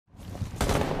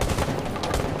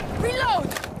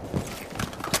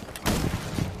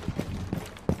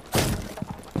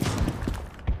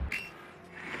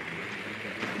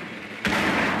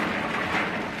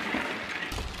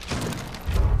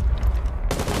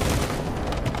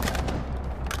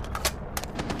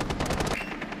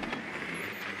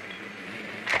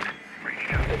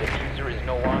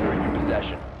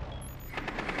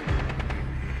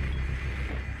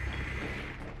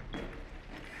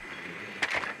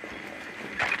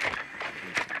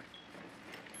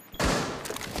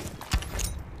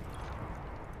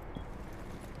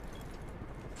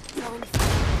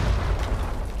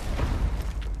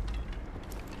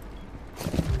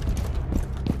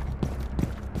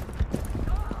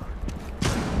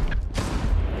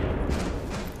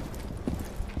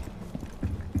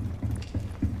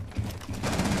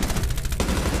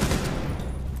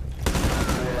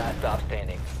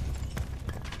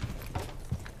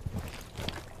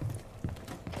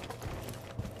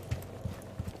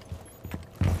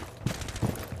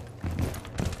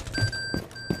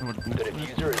The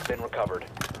diffuser has been recovered.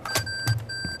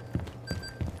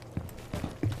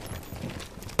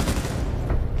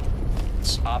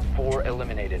 Op 4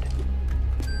 eliminated.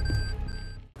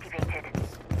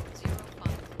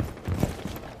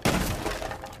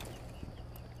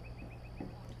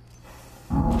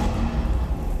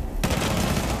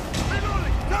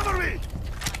 Cover me!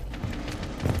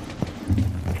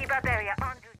 Keep up area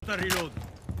on duty. Reload.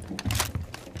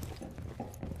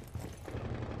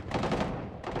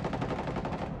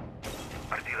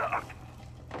 Partida active.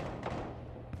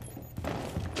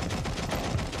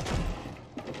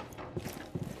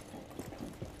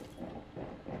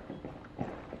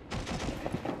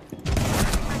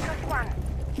 Just one.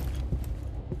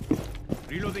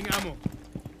 Reloading ammo.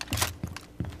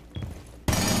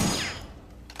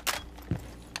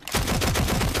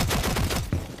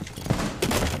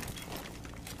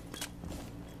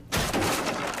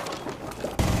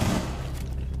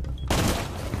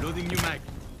 Loading new mag.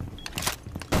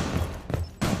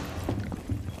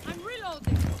 I'm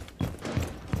reloading.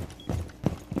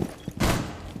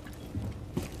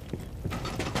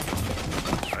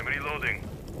 I'm reloading.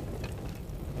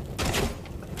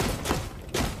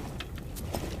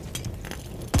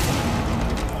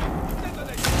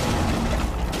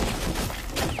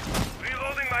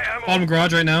 Reloading my ammo. Bottom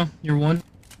garage right now. You're one.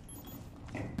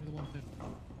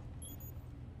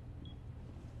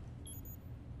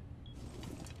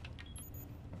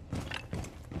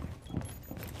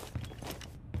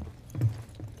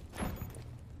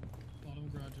 Bottom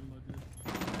garage in Mugger.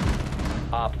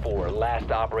 Op 4,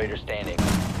 last operator standing.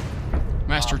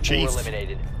 Master Op 4 Chief.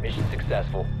 eliminated. Mission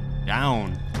successful.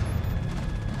 Down.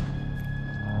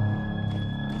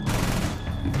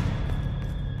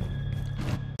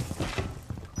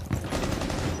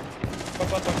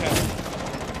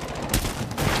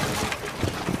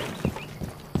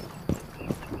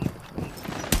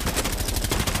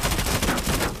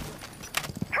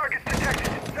 Targets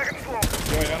detected. Second floor.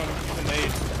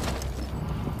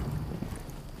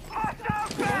 Hostile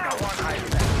down.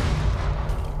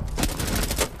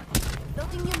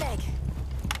 Loading new leg.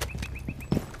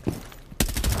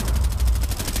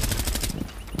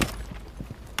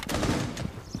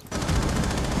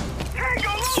 Tango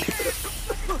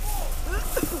located.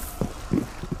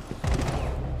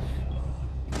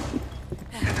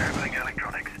 Disabling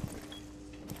electronics.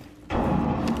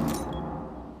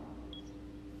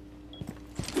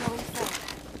 Going fast.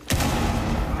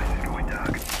 Device is going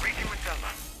dark. Reaching with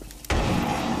Selma.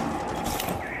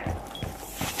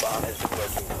 Bomb has been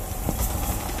located.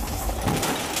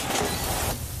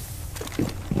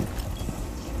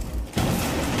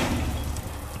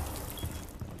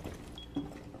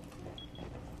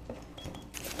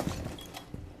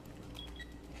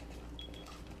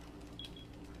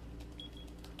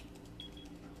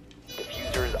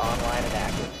 Diffuser is online and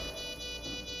active.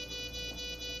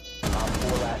 Op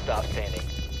 4 last stop standing.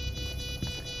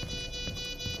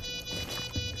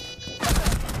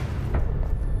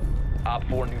 Op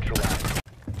 4 neutralized.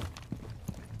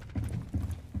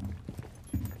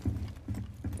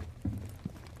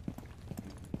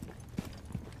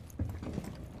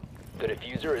 The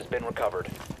diffuser has been recovered.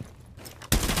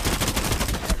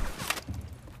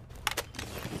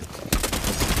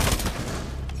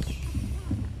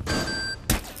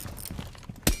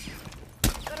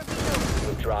 You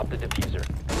have dropped the diffuser.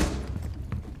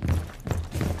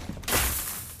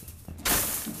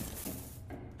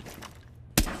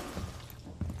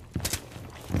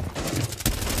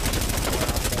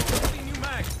 Loading new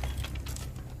mag.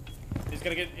 He's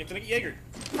gonna get Jaeger.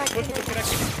 My Push the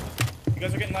connection. You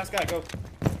guys are getting last guy, go.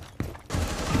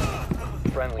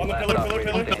 Friendly On the last pillar,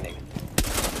 operator pillar. standing.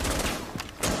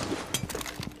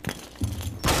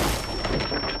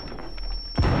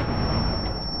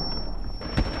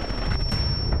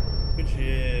 Good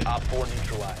shit. Op 4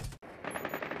 neutralized.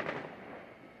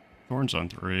 Thorn's on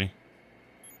 3.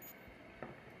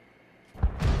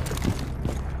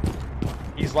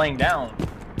 He's laying down.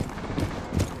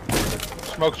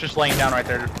 Smoke's just laying down right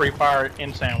there. Free fire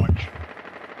in sandwich.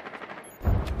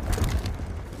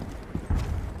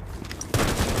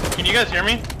 Can you guys hear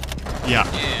me? Yeah.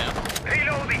 Yeah.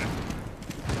 Reloading.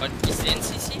 But is it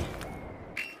NCC?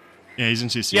 Yeah, he's in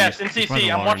CC. Yes, in He's by the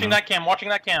CC. I'm water watching now. that cam. Watching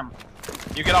that cam.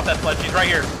 You get off that sledge. He's right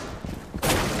here.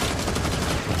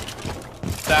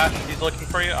 Dash, he's looking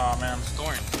for you. Oh man.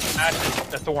 Thorn. Ash,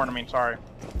 the Thorn. I mean, sorry.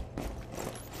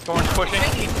 Thorn's pushing.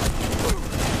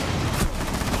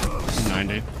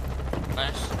 90.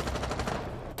 Flash.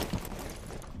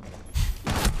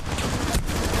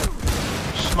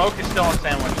 Smoke is still on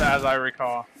sandwich, as I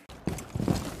recall.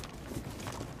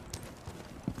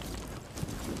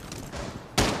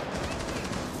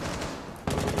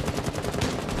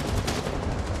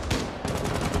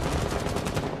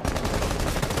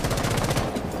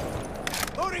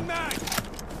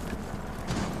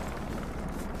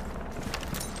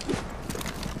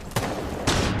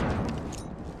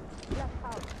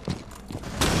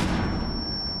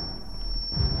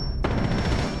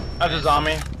 That's a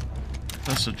zombie.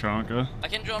 That's a Tronka. I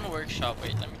can drone workshop.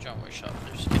 Wait, let me drone workshop.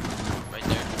 There's people right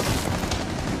there.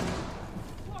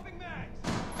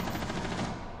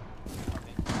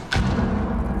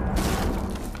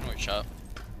 Workshop.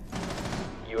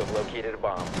 You have located a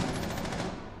bomb.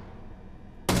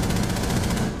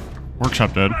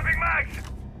 Workshop dead.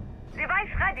 Device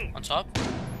ready. On top.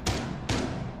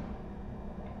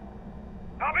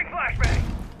 Popping flashbang.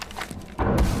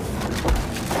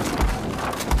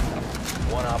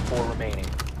 One op 4 remaining.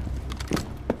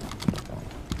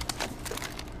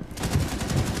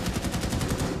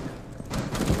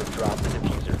 You have dropped the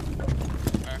diffuser.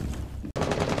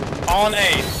 On A.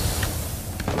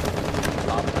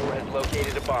 Op 4 has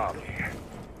located a bomb.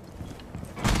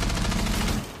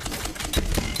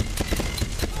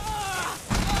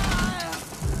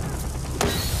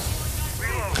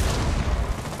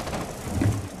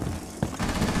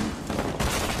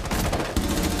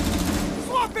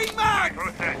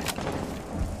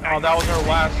 Oh, that was our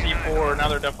last C4. Now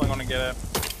they're definitely gonna get it.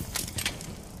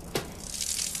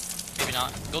 Maybe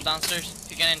not. Go downstairs.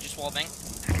 If you can, just wall bang.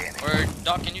 Or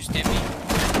Doc, can you stab me?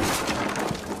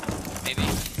 Maybe.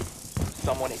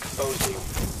 Someone exposed you.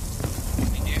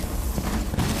 Thank you.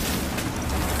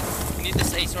 We need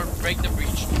this ace or break the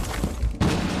breach.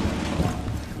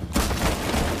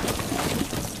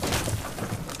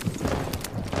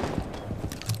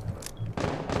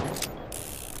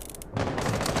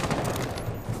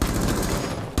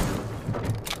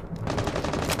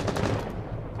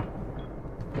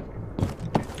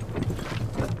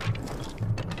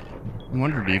 I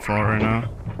wonder default right now.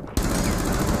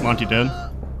 Monty dead.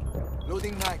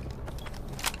 Loading mag.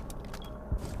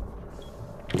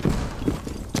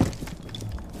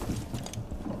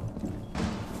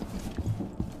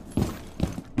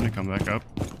 I'm gonna come back up.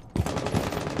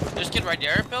 There's a kid right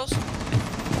there, Pills.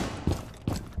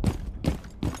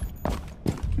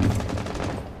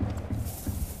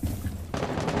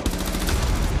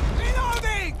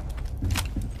 Reloading.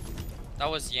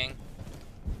 That was Yang.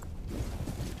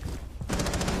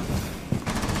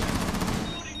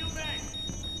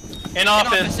 In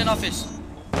office. In office.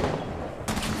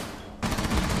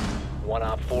 One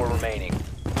op 4 remaining.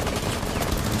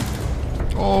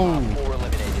 Oh! Op 4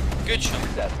 eliminated. Good shot.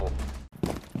 Successful.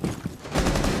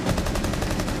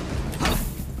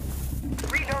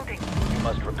 Reloading. You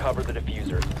must recover the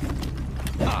diffuser.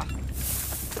 Ah.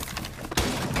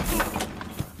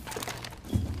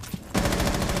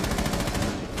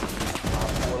 Op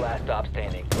 4 last stop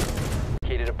standing.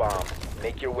 Located a bomb.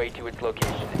 Make your way to its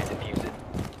location and defuse it.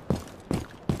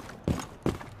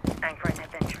 Time for an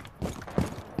adventure.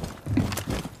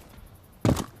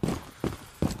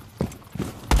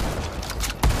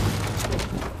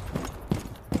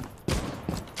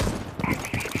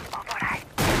 Activated override.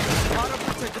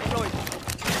 Deployed.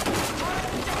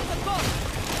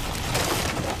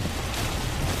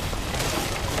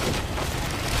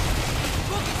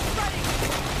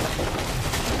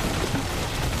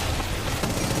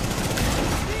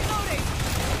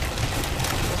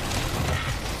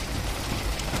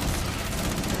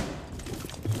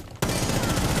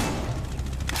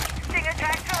 Stinger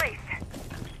tag released.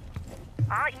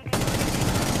 RED.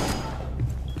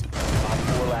 Op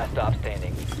 4 last stop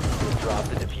standing. Drop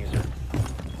the diffuser.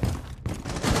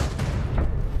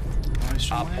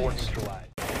 Nice Op 4 nice. neutralized.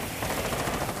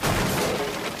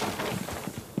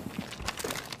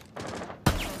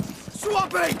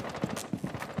 Swapping.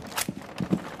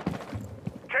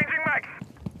 Changing mags.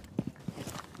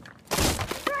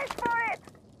 Press for it.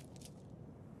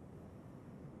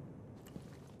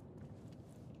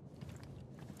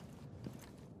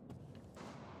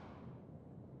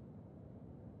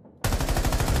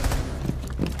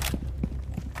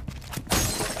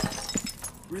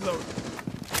 Reload.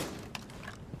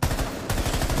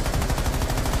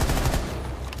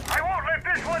 I won't let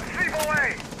this one sleep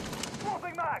away.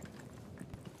 Swapping mag.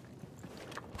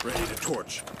 Ready to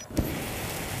torch.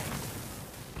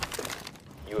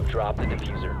 You have dropped the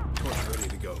diffuser. Torch ready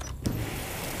to go.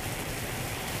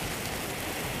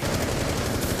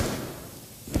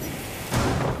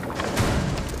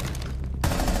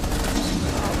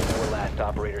 Op 4 last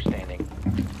operator standing.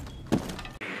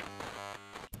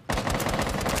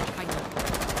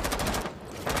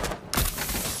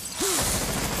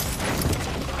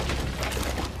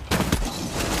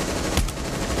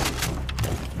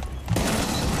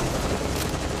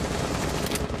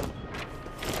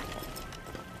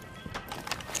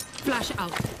 Flash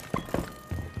out.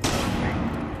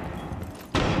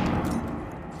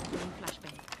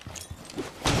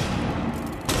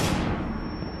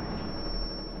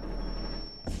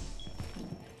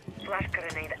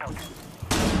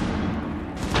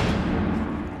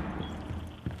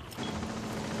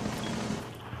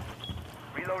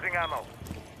 Reloading ammo.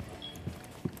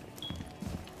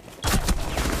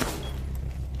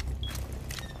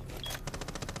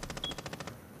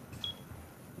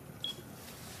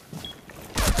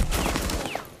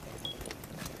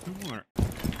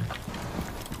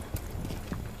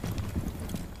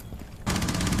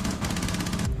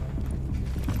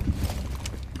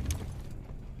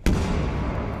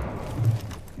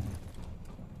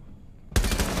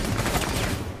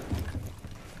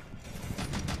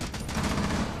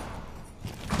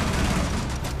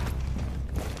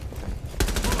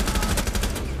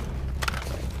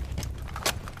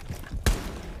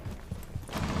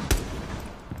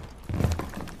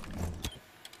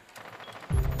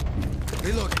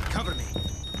 Reloading. Cover me.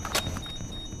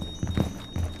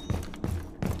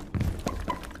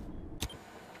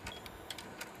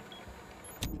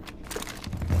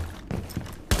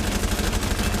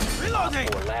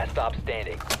 Reloading. Or last stop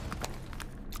standing.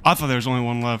 I thought there was only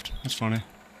one left. That's funny.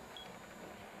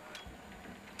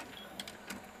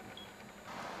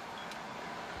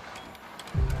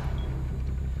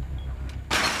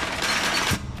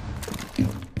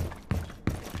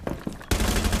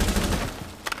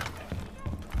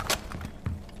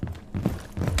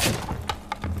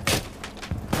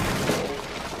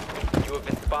 You have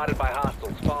been spotted by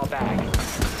hostiles. Fall back.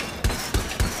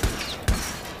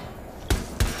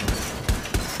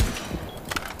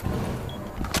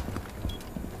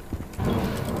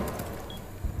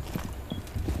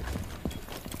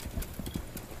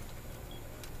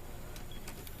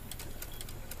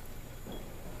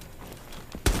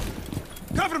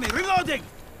 Cover me. Reloading.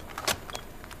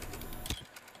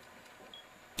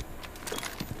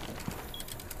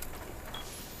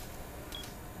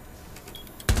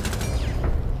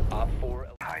 Op 4.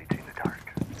 Hide in the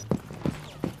dark.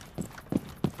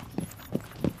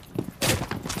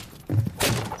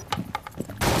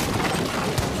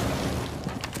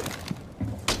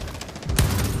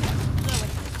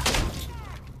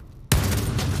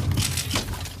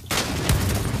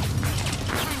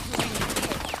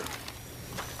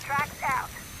 Tracks out.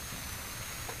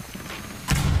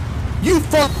 You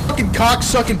fucking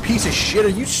cocksucking piece of shit. Are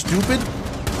you stupid?